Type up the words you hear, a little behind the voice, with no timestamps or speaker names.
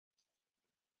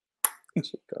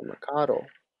Chico Mercado.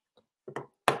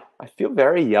 I feel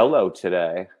very yellow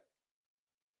today.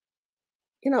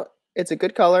 You know, it's a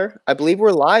good color. I believe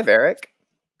we're live, Eric.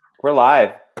 We're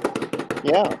live.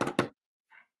 Yeah.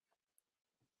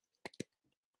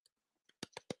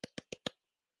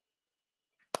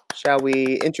 Shall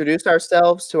we introduce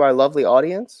ourselves to our lovely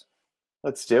audience?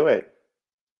 Let's do it.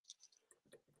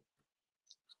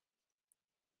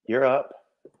 You're up.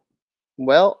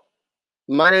 Well,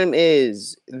 my name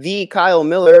is the Kyle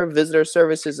Miller, Visitor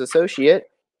Services Associate.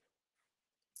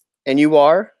 And you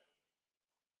are?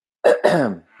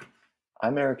 I'm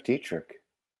Eric Dietrich,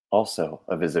 also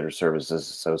a Visitor Services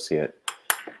Associate.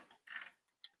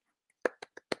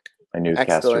 My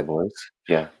newscaster Excellent. voice.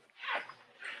 Yeah.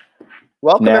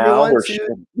 Welcome everyone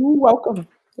welcome.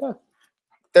 Yeah.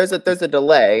 There's a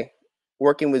delay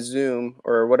working with Zoom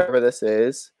or whatever this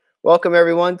is. Welcome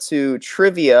everyone to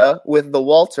Trivia with the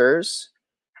Walters.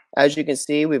 As you can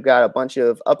see, we've got a bunch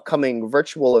of upcoming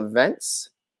virtual events.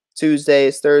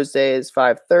 Tuesdays, Thursdays,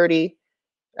 5:30,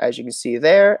 as you can see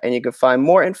there. And you can find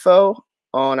more info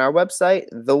on our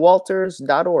website,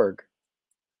 thewalters.org.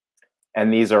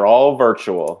 And these are all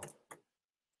virtual.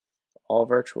 All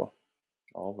virtual.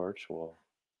 All virtual.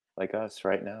 Like us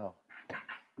right now.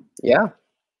 Yeah.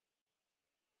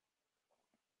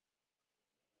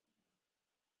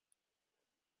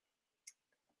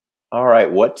 All right,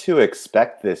 what to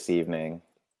expect this evening?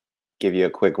 Give you a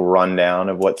quick rundown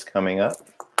of what's coming up.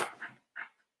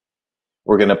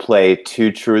 We're going to play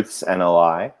Two Truths and a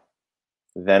Lie.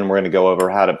 Then we're going to go over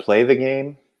how to play the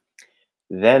game.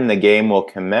 Then the game will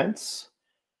commence.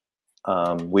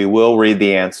 We will read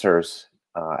the answers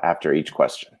after each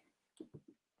question.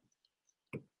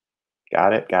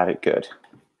 Got it? Got it. Good.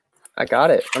 I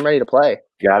got it. I'm ready to play.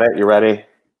 Got it? You ready?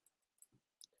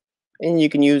 And you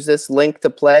can use this link to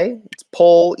play. It's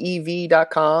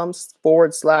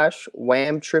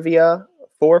pollev.com/wham trivia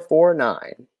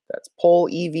 449. That's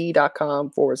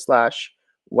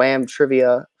pollev.com/wham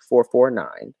trivia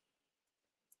 449.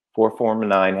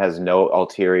 449 has no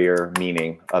ulterior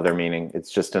meaning, other meaning.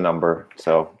 It's just a number.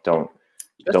 So don't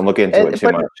look into it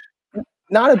too much.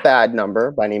 Not a bad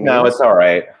number by any means. No, it's all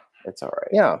right. It's all right.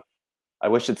 Yeah. I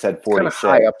wish it said 46. Kind of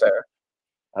high up there.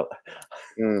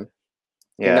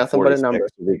 Yeah, nothing but a number.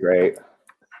 Would be great.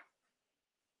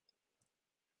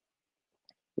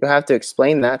 You'll have to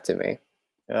explain that to me.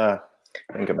 Yeah,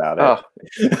 think about it.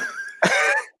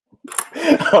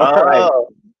 All right.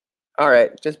 All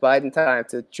right, just biding time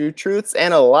to Two Truths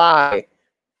and a Lie.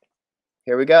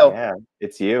 Here we go. Yeah,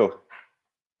 it's you.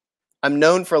 I'm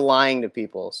known for lying to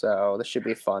people, so this should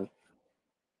be fun.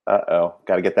 Uh-oh,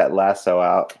 got to get that lasso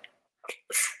out.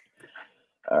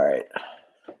 All right.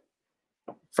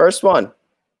 First one.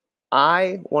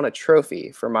 I won a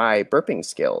trophy for my burping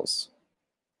skills.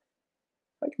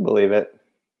 I can believe it.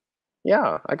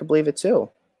 Yeah, I can believe it too.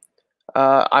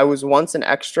 I was once an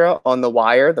extra on The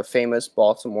Wire, the famous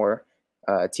Baltimore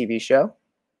TV show.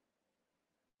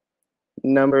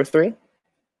 Number 3.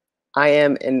 I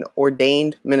am an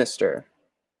ordained minister.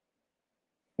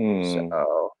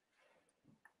 So,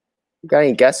 got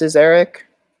any guesses, Eric?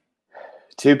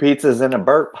 2 pizzas and a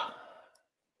burp.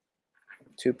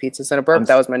 2 pizzas and a burp.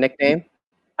 That was my nickname.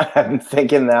 I'm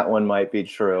thinking that one might be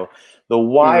true. The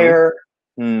Wire.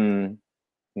 I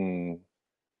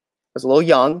was a little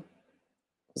young.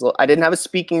 I didn't have a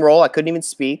speaking role. I couldn't even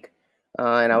speak,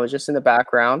 and I was just in the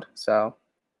background. So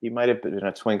you might have been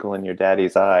a twinkle in your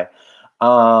daddy's eye.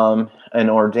 An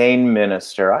ordained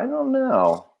minister. I don't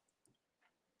know.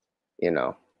 You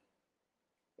know,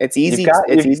 it's easy.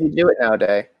 It's easy to do it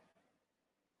nowadays.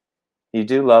 You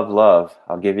do love love.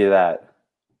 I'll give you that.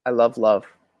 I love love.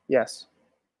 Yes.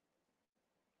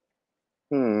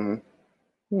 All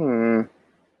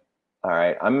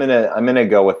right, I'm gonna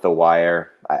go with The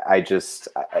Wire. I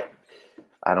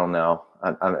don't know.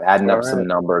 I'm adding up some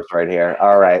numbers right here.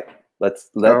 All right,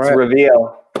 let's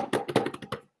reveal.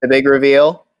 The big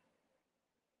reveal.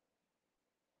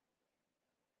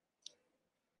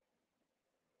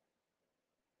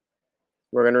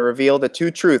 We're gonna reveal the 2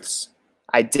 truths.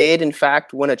 I did, in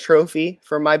fact, win a trophy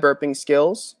for my burping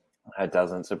skills. That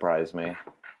doesn't surprise me.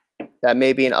 That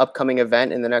may be an upcoming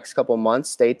event in the next couple months.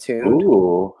 Stay tuned.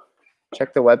 Ooh.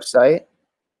 Check the website.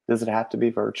 Does it have to be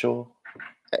virtual?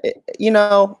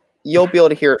 You'll be able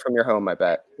to hear it from your home, I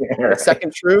bet. The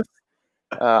second truth,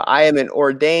 I am an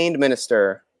ordained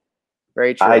minister.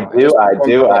 Very true. I do.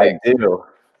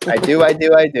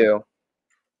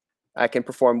 I can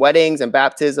perform weddings and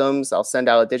baptisms. I'll send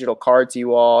out a digital card to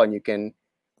you all, and you can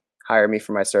hire me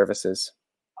for my services.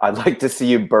 I'd like to see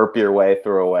you burp your way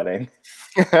through a wedding.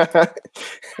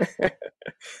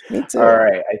 Me too. All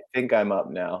right, I think I'm up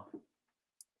now.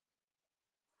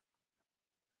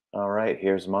 All right,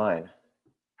 here's mine.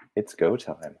 It's go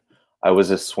time. I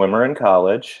was a swimmer in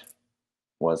college.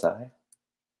 Was I?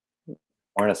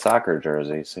 Wearing a soccer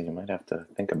jersey, so you might have to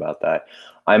think about that.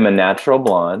 I'm a natural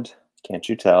blonde. Can't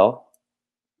you tell?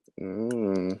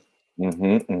 Mm.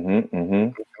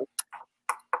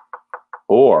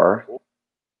 Or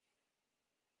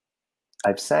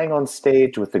I've sang on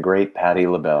stage with the great Patti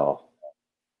LaBelle.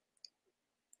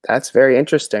 That's very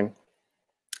interesting.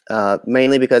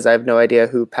 Mainly because I have no idea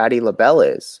who Patti LaBelle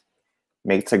is.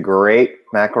 Makes a great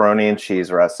macaroni and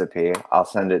cheese recipe. I'll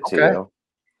send it to you.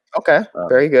 Okay,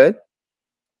 very good.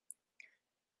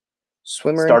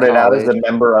 Swimmer Started out as college. a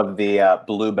member of the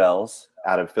Bluebells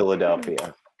out of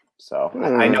Philadelphia. So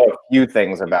I know a few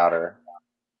things about her.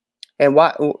 And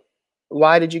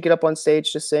why did you get up on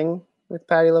stage to sing with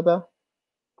Patti LaBelle?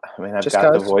 I mean, I've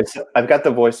got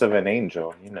the voice of an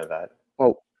angel. You know that.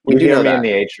 Well, you hear me in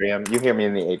the atrium. You hear me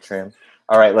in the atrium.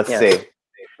 All right, let's see.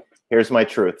 Here's my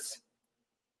truths.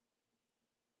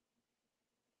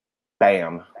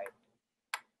 Bam.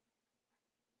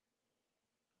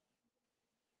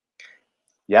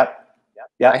 Yep.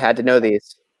 I had to know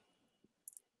these.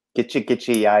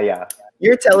 Gitchy, yeah.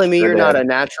 You're telling me you're not a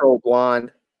natural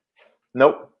blonde?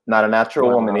 Nope, not a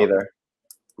natural woman either.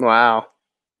 Wow.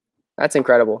 That's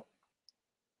incredible.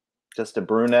 Just a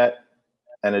brunette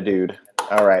and a dude.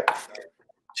 All right.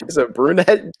 She's a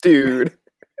brunette dude.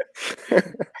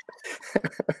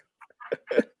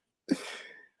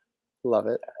 Love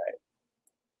it. All right.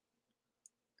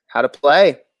 How to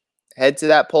play. Head to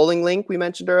that polling link we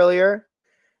mentioned earlier.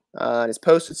 It's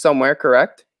posted somewhere,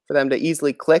 correct? For them to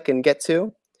easily click and get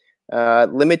to.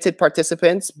 Limited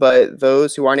participants, but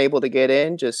those who aren't able to get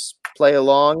in, just play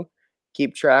along.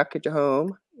 Keep track at your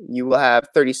home. You will have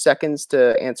 30 seconds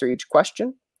to answer each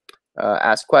question.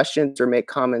 Ask questions or make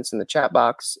comments in the chat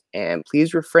box. And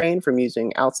please refrain from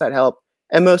using outside help.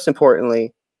 And most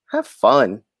importantly, have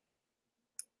fun.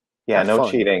 Yeah,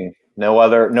 no cheating. No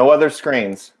other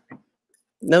screens.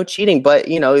 No cheating, but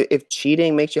if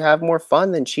cheating makes you have more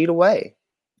fun, then cheat away.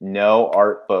 No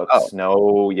art books. Oh.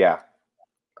 No, yeah.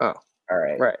 Oh. All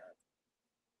right. Right.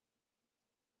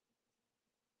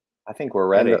 I think we're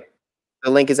ready. The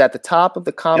link is at the top of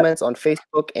the comments on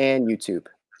Facebook and YouTube.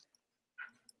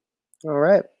 All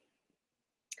right.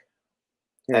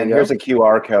 Here's a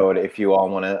QR code if you all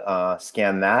want to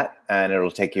scan that, and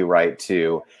it'll take you right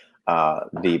to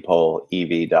the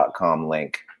pollev.com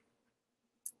link.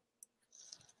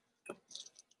 Wow.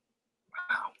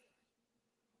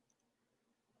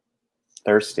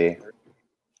 Thirsty.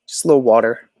 Just a little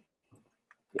water.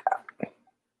 Yeah.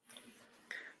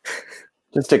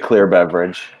 Just a clear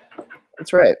beverage.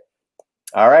 That's right.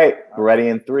 All right. We're ready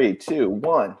in 3, 2,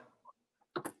 1.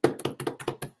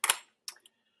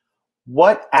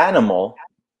 What animal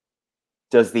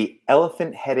does the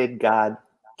elephant-headed god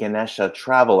Ganesha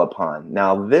travel upon?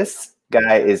 Now, this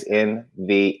guy is in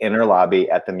the inner lobby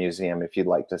at the museum if you'd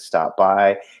like to stop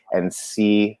by and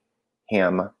see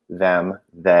him, them,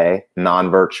 they,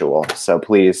 non-virtual. So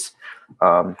please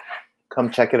come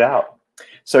check it out.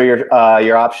 So your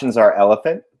options are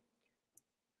elephant,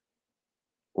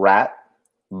 rat,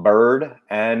 bird,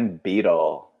 and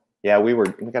beetle. Yeah, we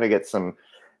got to get some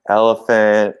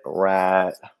elephant,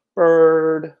 rat,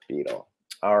 bird, beetle.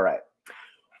 All right.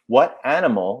 What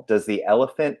animal does the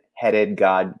elephant-headed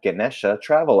god Ganesha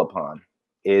travel upon?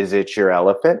 Is it your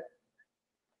elephant?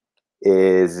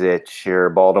 Is it your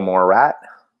Baltimore rat?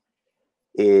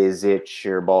 Is it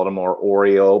your Baltimore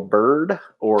Oriole bird?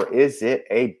 Or is it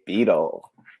a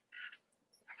beetle?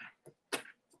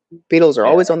 Beetles are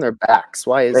always on their backs.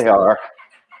 Why is that? They are.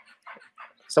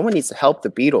 Someone needs to help the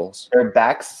beetles. Their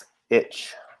backs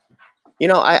itch.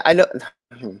 I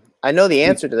know the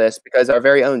answer to this because our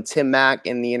very own Tim Mack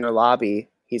in the inner lobby,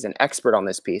 he's an expert on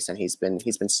this piece, and he's been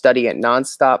studying it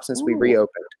nonstop since we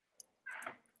reopened.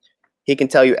 He can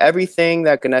tell you everything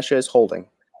that Ganesha is holding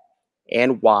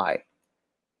and why.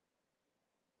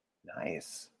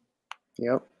 Nice.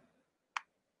 Yep.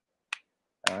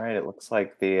 All right. It looks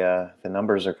like the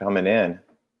numbers are coming in.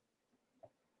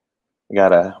 We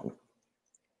got a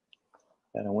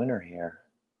winner here.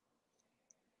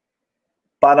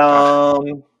 But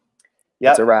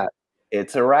it's a rat.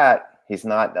 It's a rat. He's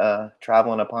not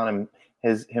traveling upon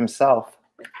himself.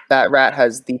 That rat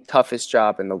has the toughest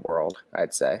job in the world,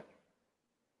 I'd say.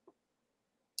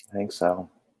 I think so.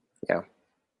 Yeah.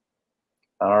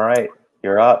 All right,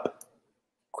 you're up.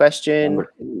 Question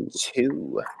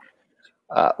 2.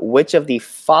 Which of the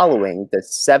following the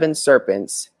 7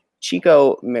 serpents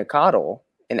Chicomicoatl,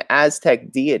 an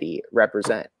Aztec deity,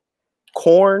 represent?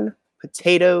 Corn,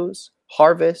 potatoes,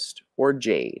 harvest, or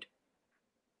jade?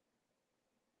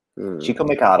 Chico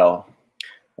Mikado.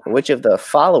 Which of the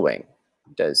following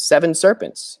does 7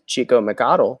 serpents, Chico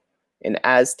Mikado, an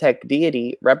Aztec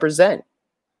deity, represent?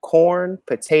 Corn,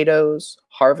 potatoes,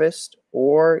 harvest,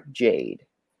 or jade?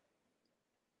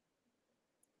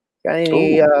 Got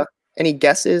any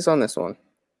guesses on this one?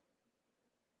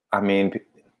 I mean,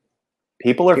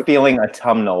 people are feeling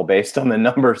autumnal based on the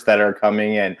numbers that are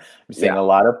coming in. I'm seeing a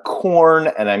lot of corn,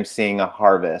 and I'm seeing a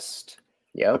harvest.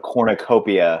 Yep. A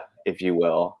cornucopia, if you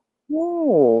will.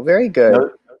 Oh, very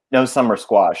good. No summer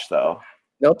squash, though.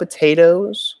 No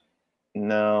potatoes.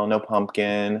 No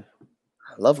pumpkin.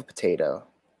 I love a potato.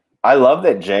 I love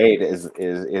that jade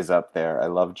is up there. I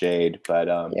love jade, but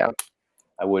I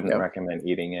wouldn't recommend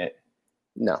eating it.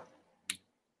 No.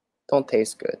 Don't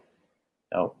taste good.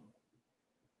 No.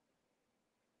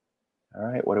 All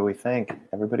right, what do we think?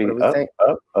 Everybody think?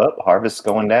 Up. Harvest's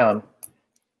going down.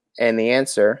 And the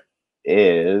answer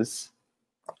is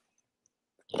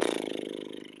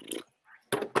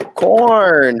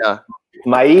corn.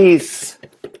 Maíz.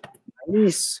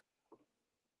 Maíz.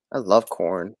 I love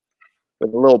corn.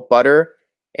 With a little butter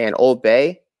and Old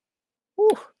Bay.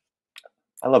 Whew.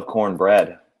 I love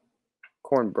cornbread.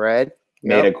 Cornbread.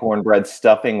 Made a cornbread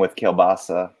stuffing with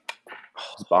kielbasa.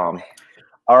 It's bomb.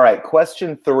 All right,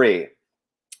 question 3.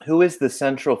 Who is the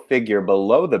central figure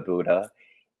below the Buddha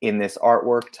in this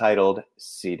artwork titled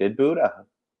Seated Buddha?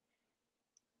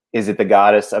 Is it the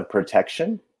goddess of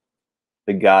protection,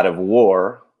 the god of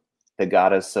war, the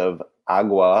goddess of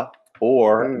agua,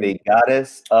 or the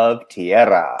goddess of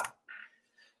tierra?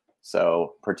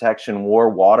 So protection, war,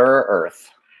 water, earth.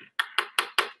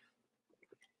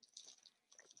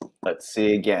 Let's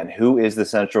see again. Who is the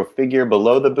central figure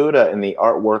below the Buddha in the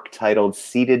artwork titled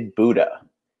Seated Buddha?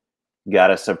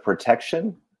 Goddess of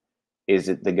protection? Is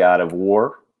it the god of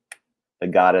war, the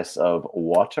goddess of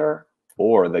water,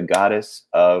 or the goddess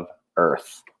of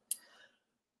earth?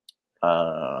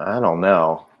 I don't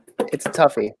know. It's a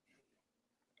toughie. It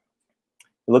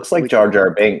looks like Jar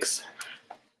Jar Binks.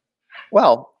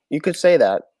 Well, you could say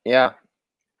that. Yeah.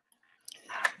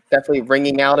 Definitely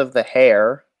wringing out of the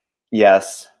hair.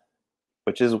 Yes.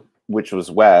 Which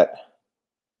was wet.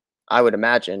 I would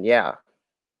imagine, yeah.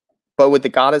 But would the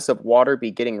goddess of water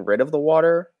be getting rid of the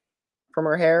water from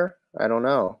her hair? I don't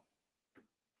know.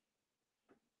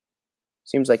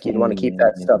 Seems like you'd want to keep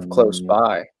that stuff close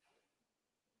by.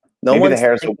 Maybe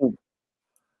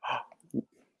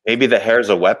the hair's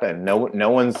a weapon. No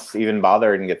one's even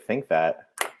bothering to think that.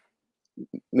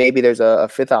 Maybe there's a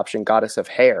 5th option, goddess of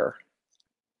hair.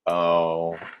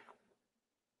 Oh.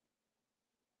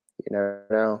 You never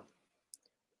know.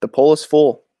 The poll is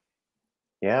full.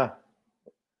 Yeah.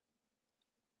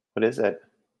 What is it?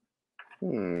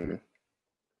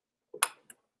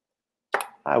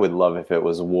 I would love if it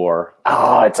was war.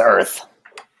 Oh, it's Earth.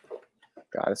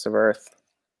 Goddess of Earth.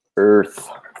 Earth.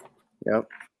 Yep.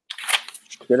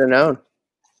 Should have known.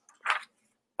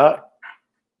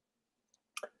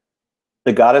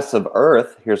 The goddess of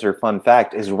Earth, here's her fun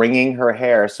fact, is wringing her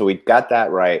hair, so we got that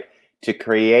right, to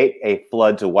create a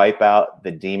flood to wipe out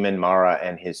the demon Mara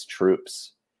and his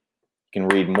troops. You can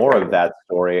read more of that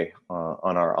story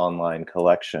on our online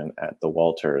collection at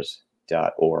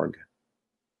thewalters.org.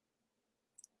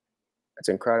 That's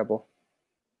incredible.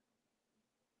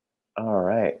 All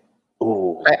right.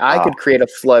 Ooh, I could create a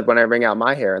flood when I wring out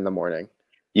my hair in the morning.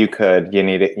 You could. You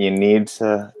need it. You need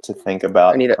to think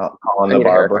about calling the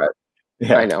barber.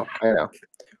 Yeah. I know.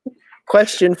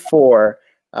 Question 4.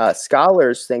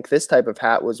 Scholars think this type of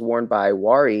hat was worn by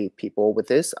Wari people with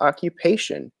this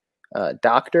occupation.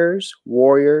 Doctors,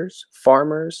 warriors,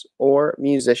 farmers, or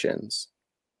musicians.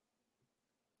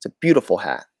 It's a beautiful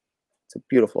hat.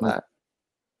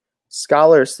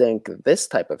 Scholars think this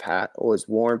type of hat was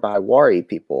worn by Wari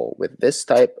people with this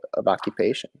type of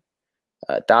occupation.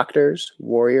 Doctors,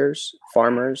 warriors,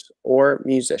 farmers, or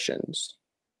musicians.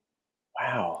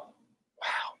 Wow.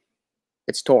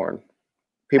 It's torn.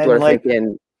 People are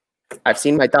thinking, I've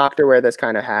seen my doctor wear this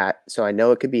kind of hat, so I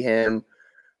know it could be him.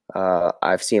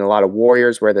 I've seen a lot of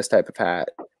warriors wear this type of hat.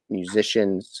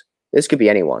 Musicians. This could be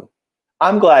anyone.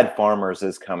 I'm glad farmers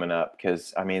is coming up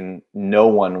because, I mean, no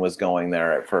one was going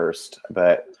there at first,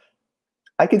 but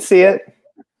I could see it.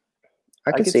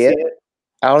 I could see it.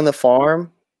 Out on the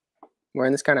farm,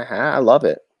 wearing this kind of hat. I love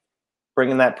it.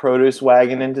 Bringing that produce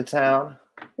wagon into town.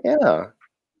 Yeah.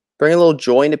 Bring a little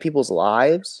joy into people's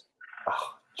lives.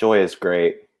 Oh, joy is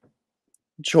great.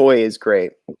 Joy is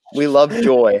great. We love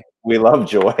joy. We love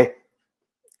joy.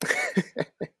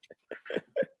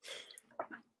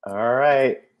 All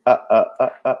right.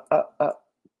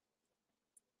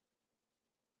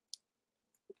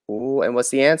 Ooh, and what's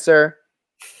the answer?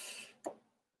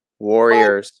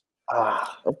 Warriors.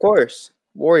 Ah, Of course.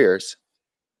 Warriors.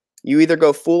 You either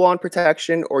go full on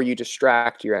protection or you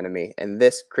distract your enemy, and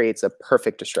this creates a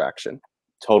perfect distraction.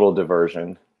 total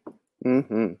diversion.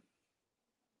 Mm-hmm.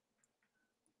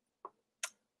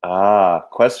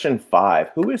 Question 5.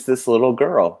 Who is this little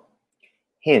girl?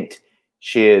 Hint,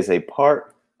 she is a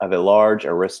part of a large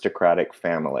aristocratic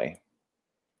family.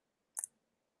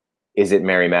 Is it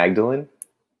Mary Magdalene,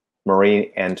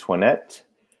 Marie Antoinette,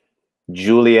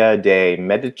 Julia de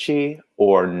Medici,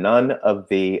 or none of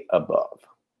the above?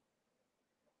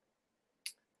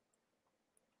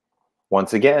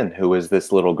 Once again, who is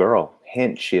this little girl?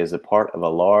 Hint, she is a part of a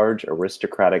large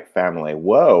aristocratic family.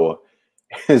 Whoa.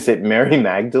 Is it Mary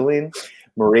Magdalene,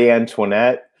 Marie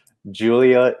Antoinette,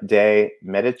 Julia de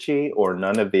Medici, or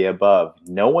none of the above?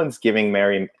 No one's giving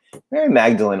Mary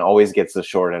Magdalene always gets the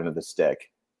short end of the stick.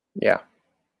 Yeah.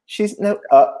 She's no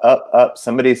up.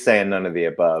 Somebody's saying none of the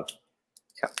above.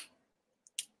 Yeah.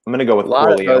 I'm gonna go with A lot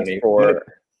Corleone. of votes for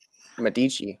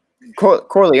Medici.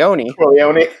 Corleone.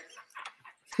 Corleone.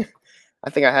 I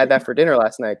think I had that for dinner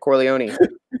last night. Corleone.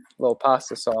 Little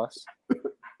pasta sauce.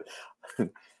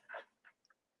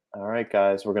 All right,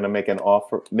 guys, we're gonna make you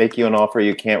an offer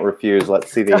you can't refuse.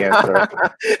 Let's see the answer.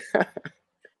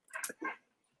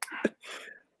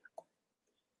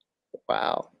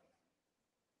 Wow.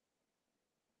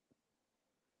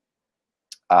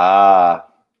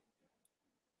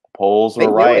 Polls They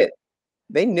were knew right. it.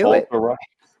 They knew Polls it. were right.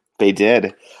 They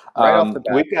did. Right off the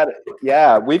bat.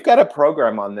 We've got a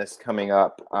program on this coming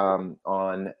up on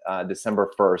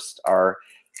December 1st. Our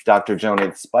Dr.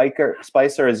 Jonas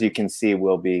Spicer, as you can see,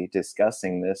 will be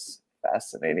discussing this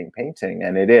fascinating painting,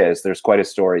 and it is. There's quite a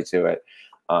story to it.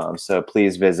 So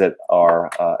please visit our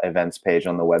events page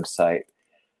on the website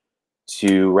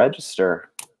to register.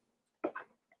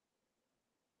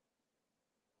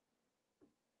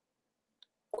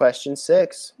 Question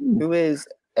 6. Who is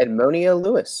Edmonia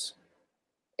Lewis?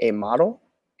 A model,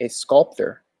 a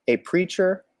sculptor, a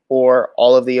preacher, or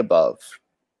all of the above?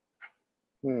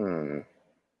 Who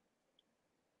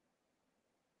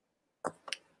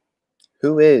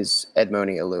is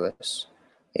Edmonia Lewis?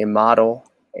 A model,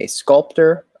 a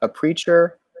sculptor, a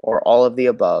preacher, or all of the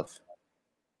above?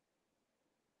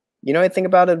 You know anything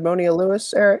about Edmonia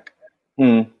Lewis, Eric?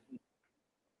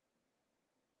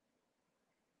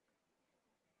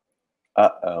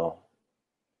 Uh-oh.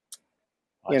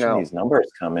 Watching these numbers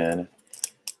come in.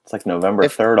 It's like November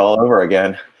 3rd all over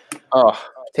again. Oh,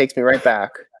 takes me right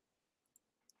back.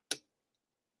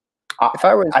 If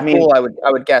I were in school,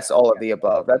 I would guess all of the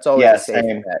above. That's always a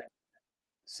safe bet.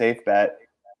 Safe bet.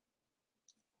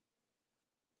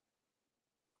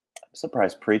 I'm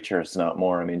surprised preacher is not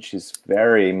more. I mean, she's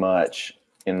very much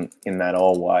in that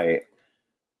all white,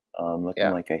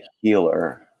 looking like a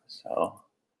healer. So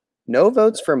no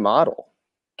votes for model.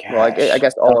 Gosh, well, I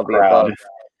guess all of the above.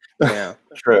 Yeah,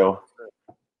 true.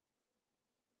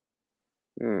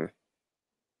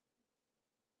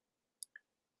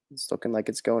 It's looking like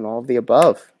it's going all of the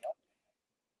above.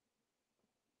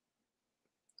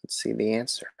 Let's see the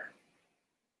answer.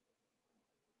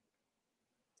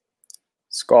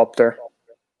 Sculptor.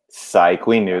 Psych,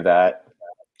 we knew that.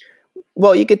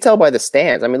 Well, you could tell by the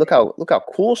stance. I mean, look how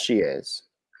cool she is.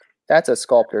 That's a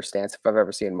sculptor stance if I've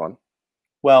ever seen one.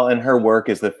 Well, and her work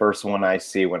is the first one I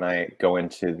see when I go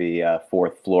into the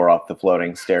 4th floor off the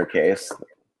floating staircase.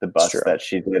 The bust that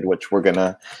she did, which we're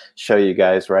gonna show you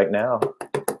guys right now.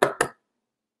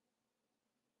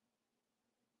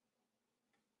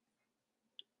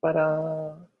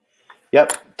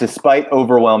 Yep. Despite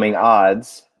overwhelming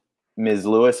odds, Ms.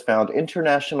 Lewis found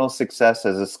international success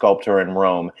as a sculptor in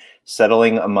Rome,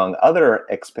 settling among other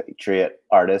expatriate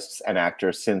artists and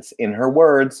actors since, in her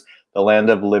words, the land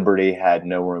of liberty had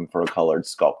no room for a colored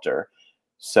sculptor.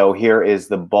 So here is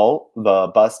the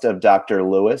bust of Dr.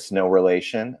 Lewis, no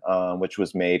relation, which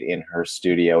was made in her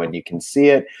studio. And you can see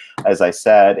it, as I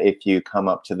said, if you come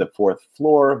up to the 4th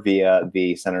floor via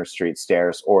the Center Street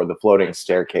stairs or the floating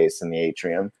staircase in the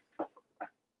atrium.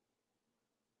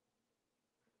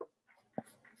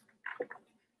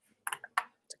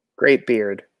 Great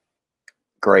beard.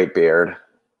 Great beard.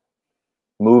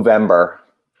 Movember.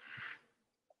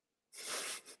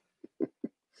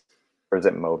 Or is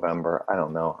it Movember? I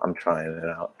don't know. I'm trying it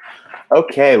out.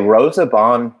 Okay, Rosa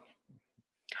Bonheur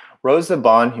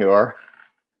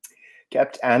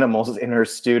kept animals in her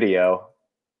studio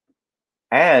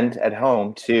and at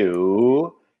home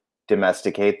to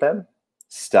domesticate them,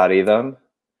 study them,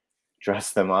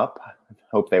 dress them up.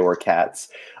 Hope they were cats,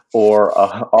 or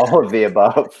all of the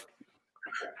above.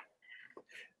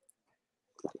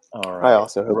 All right. I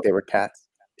also hope they were cats.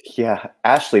 Yeah,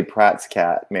 Ashley Pratt's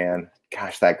cat, man.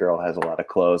 Gosh, that girl has a lot of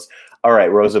clothes. All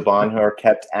right, Rosa Bonheur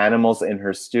kept animals in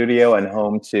her studio and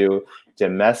home to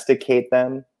domesticate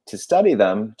them, to study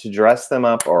them, to dress them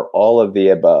up, or all of the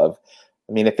above.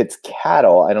 I mean, if it's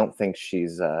cattle, I don't think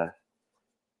she's,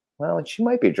 well, she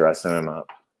might be dressing them up.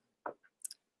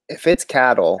 If it's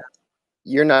cattle,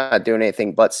 you're not doing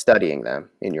anything but studying them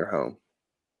in your home.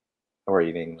 Or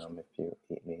eating them if you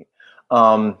eat meat.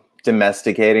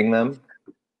 Domesticating them.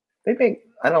 They make,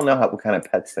 I don't know what kind of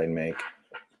pets they make.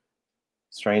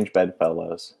 Strange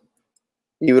bedfellows.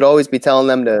 You would always be telling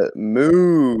them to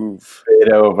move.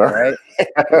 It over. Right?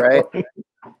 Right?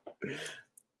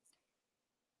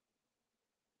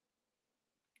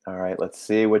 All right, let's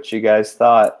see what you guys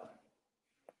thought.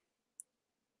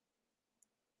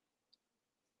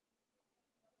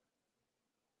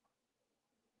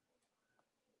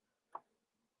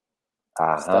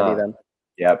 Study them.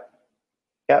 Yep.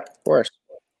 Yep. Of course.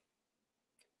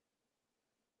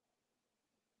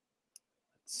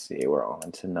 Let's see, we're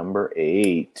on to number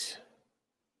 8.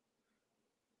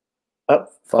 Oh,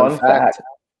 Fun fact.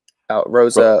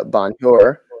 Rosa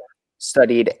Bonheur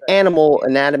studied animal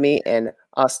anatomy and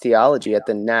osteology at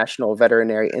the National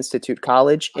Veterinary Institute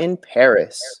College in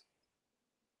Paris.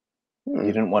 You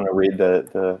didn't want to read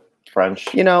the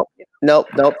French? You know, nope.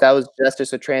 That's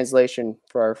just a translation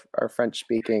for our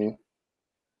French-speaking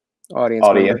audience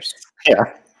members. Yeah.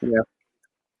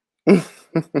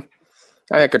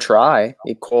 I could try.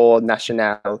 École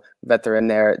Nationale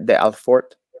Vétérinaire de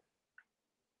Alfort.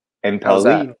 In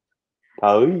Paris.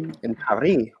 Paris. In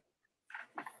Paris.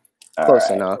 All Close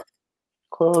right. enough.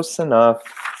 Close enough.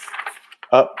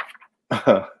 Up.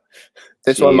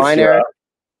 This one mine, Eric?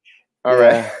 All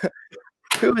Yeah. right.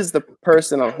 Who is the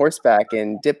person on horseback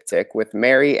in diptych with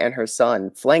Mary and her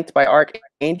son, flanked by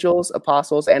archangels,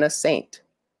 apostles, and a saint?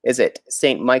 Is it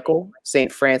Saint Michael,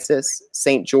 Saint Francis,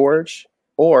 Saint George,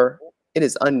 or it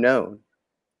is unknown?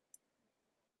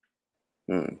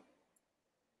 I'll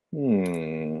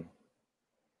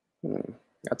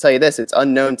tell you this, it's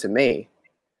unknown to me.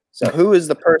 So who is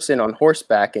the person on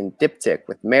horseback in diptych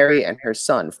with Mary and her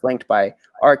son, flanked by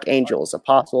archangels,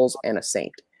 apostles, and a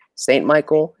saint? Saint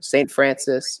Michael, Saint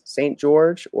Francis, Saint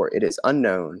George, or it is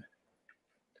unknown?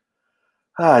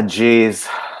 Ah, geez.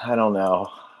 I don't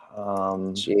know.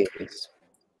 Jeez.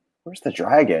 Where's the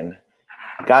dragon?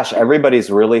 Gosh, everybody's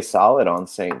really solid on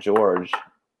Saint George.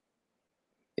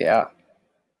 Yeah.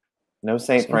 No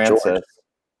Saint Francis.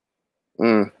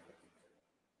 George.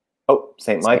 Oh,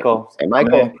 Saint Michael. Saint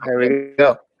Michael. There we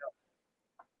go.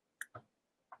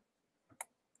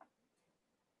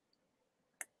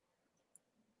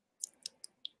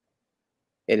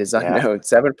 It is unknown.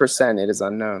 7%. It is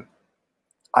unknown.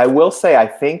 I will say, I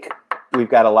think we've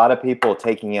got a lot of people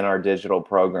taking in our digital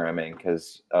programming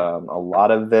because a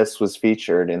lot of this was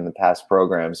featured in the past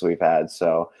programs we've had.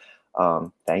 So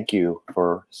thank you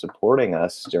for supporting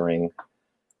us during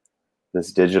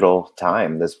this digital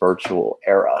time, this virtual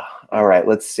era. All right,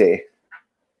 let's see.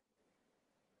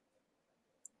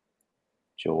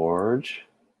 George,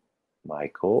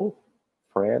 Michael,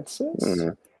 Francis.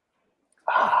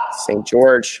 St.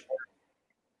 George.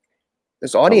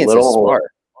 This audience is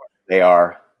smart. They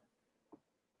are.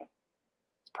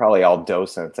 It's probably all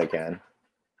docents again.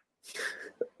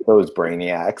 Those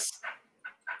brainiacs.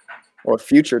 Or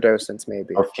future docents,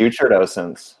 maybe. Or future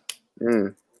docents.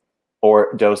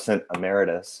 Or docent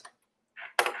emeritus.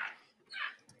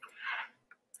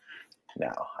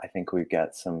 Now, I think we've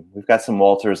got some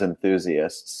Walters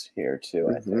enthusiasts here too,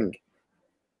 I think.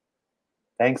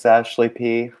 Thanks, Ashley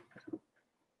P.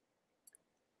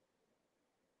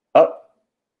 Oh,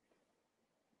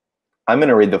 I'm going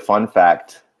to read the fun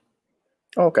fact.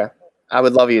 Okay. I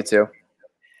would love you to.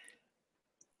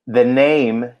 The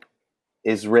name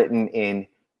is written in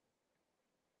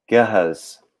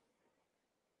Ge'ez.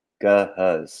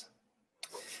 Ge'ez,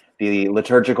 the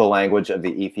liturgical language of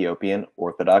the Ethiopian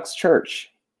Orthodox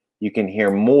Church. You can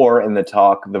hear more in the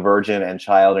talk, The Virgin and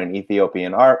Child in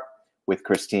Ethiopian Art, with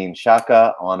Christine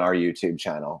Shaka on our YouTube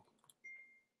channel.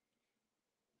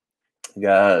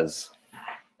 Ge'ez.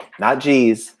 Not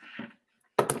G's.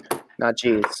 Not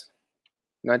G's.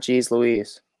 Not G's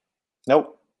Louise.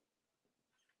 Nope.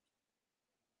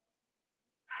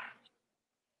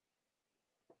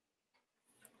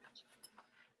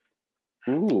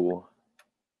 Ooh.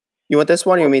 You want this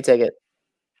one or you want me to take it?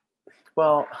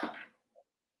 Well,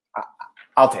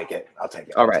 I'll take it. I'll take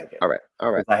it. All right.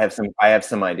 I have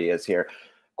some ideas here.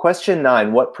 Question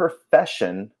 9. What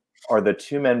profession are the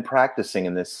two men practicing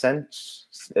in this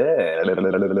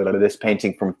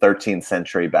painting from 13th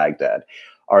century Baghdad?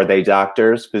 Are they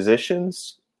doctors,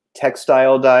 physicians,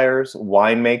 textile dyers,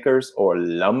 winemakers, or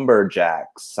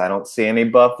lumberjacks? I don't see any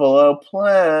buffalo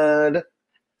plaid.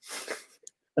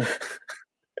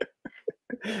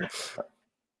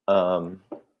 I'm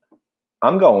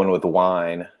going with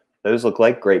wine. Those look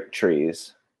like grape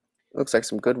trees. Looks like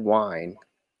some good wine.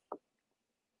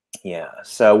 Yeah.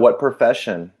 So what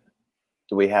profession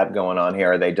do we have going on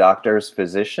here? Are they doctors,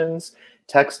 physicians,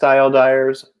 textile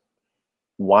dyers,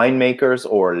 winemakers,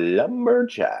 or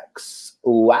lumberjacks?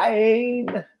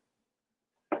 Wine.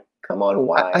 Come on,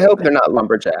 wine. I hope they're not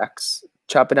lumberjacks.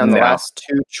 Chopping down the No. last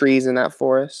 2 trees in that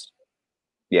forest.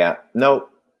 Yeah.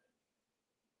 Nope.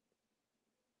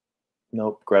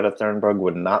 Nope. Greta Thunberg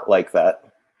would not like that.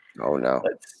 Oh no.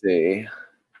 Let's see.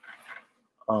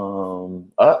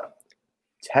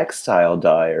 Textile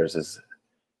dyers is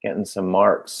getting some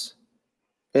marks.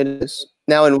 It is.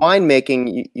 Now in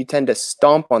winemaking, you tend to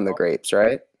stomp on the grapes,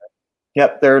 right?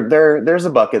 Yep, there's a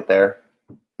bucket there.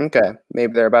 Okay,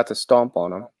 maybe they're about to stomp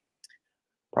on them.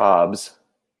 Probs.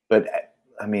 But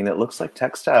I mean, it looks like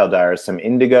textile dyers. Some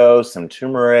indigo, some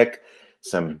turmeric,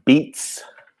 some beets.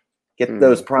 Get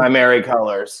those primary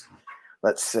colors.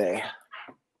 Let's see.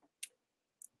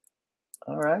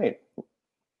 All right.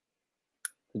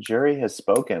 The jury has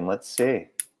spoken. Let's see.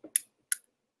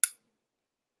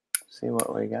 See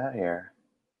what we got here.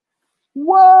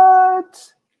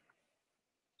 What?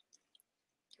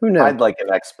 Who knows? I'd like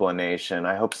an explanation.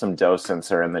 I hope some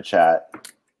docents are in the chat.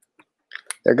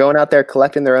 They're going out there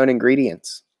collecting their own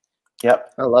ingredients.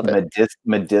 Yep. I love it.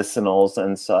 Medicinals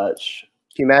and such.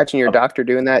 Can you imagine your doctor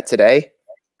doing that today?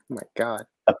 Oh my God.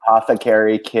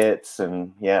 Apothecary kits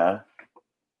and yeah.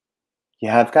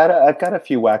 Yeah, I've got a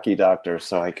few wacky doctors,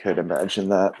 so I could imagine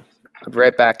that. I'll be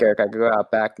right back, Eric. I could go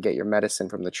out back and get your medicine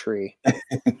from the tree.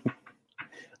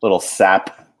 Little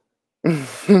sap. Run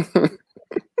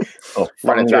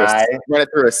it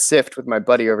through a sift with my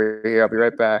buddy over here. I'll be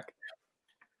right back.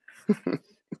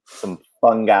 Some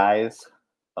fun guys.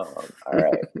 All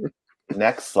right.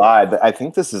 Next slide. I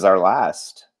think this is our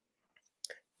last.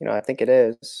 I think it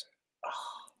is.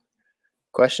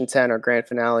 Question 10, our grand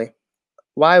finale.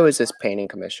 Why was this painting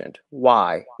commissioned?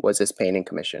 Why was this painting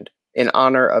commissioned? In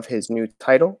honor of his new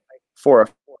title, for a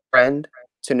friend,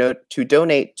 to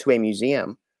donate to a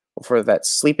museum, or for that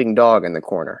sleeping dog in the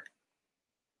corner?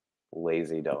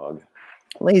 Lazy dog.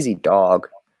 Lazy dog.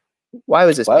 Why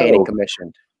was this painting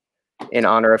commissioned? In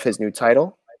honor of his new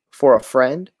title, for a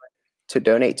friend, to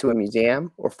donate to a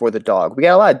museum, or for the dog? We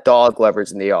got a lot of dog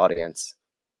lovers in the audience.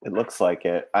 It looks like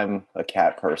it. I'm a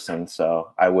cat person,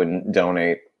 so I wouldn't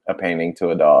donate a painting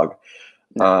to a dog.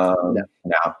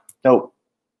 Nope.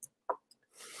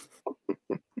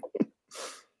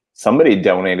 Somebody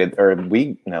donated, or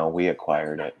we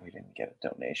acquired it. We didn't get a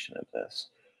donation of this.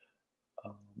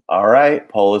 All right,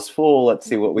 poll is full. Let's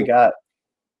see what we got.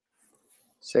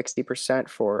 60%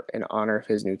 for in honor of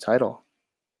his new title.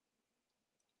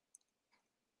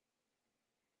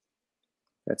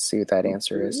 Let's see what that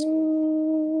answer is.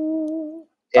 In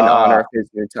honor of his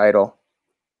new title.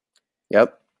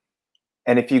 Yep.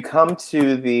 And if you come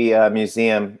to the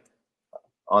museum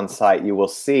on site, you will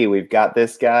see we've got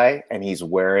this guy, and he's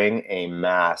wearing a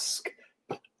mask.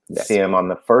 Yes. See him on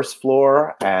the first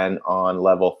floor and on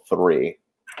level 3.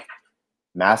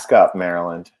 Mask up,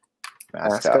 Maryland.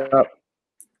 Mask up.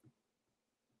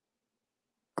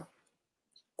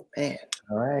 Man.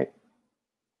 All right.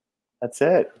 That's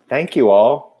it. Thank you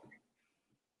all.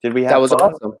 Did we have That was fun?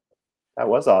 awesome. That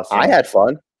was awesome. I had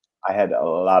fun. I had a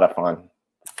lot of fun.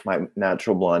 My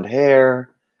natural blonde hair.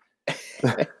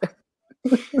 Thank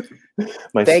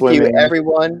you,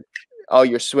 everyone. Oh,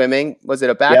 you're swimming. Was it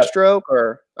a backstroke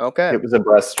or okay? It was a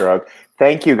breaststroke.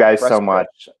 Thank you guys so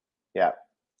much. Yeah.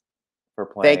 For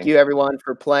playing. Thank you, everyone,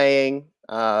 for playing.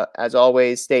 As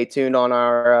always, stay tuned on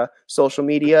our social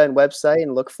media and website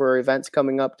and look for events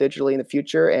coming up digitally in the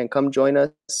future, and come join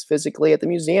us physically at the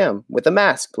museum with a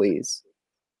mask, please.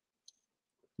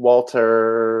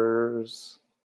 Walters.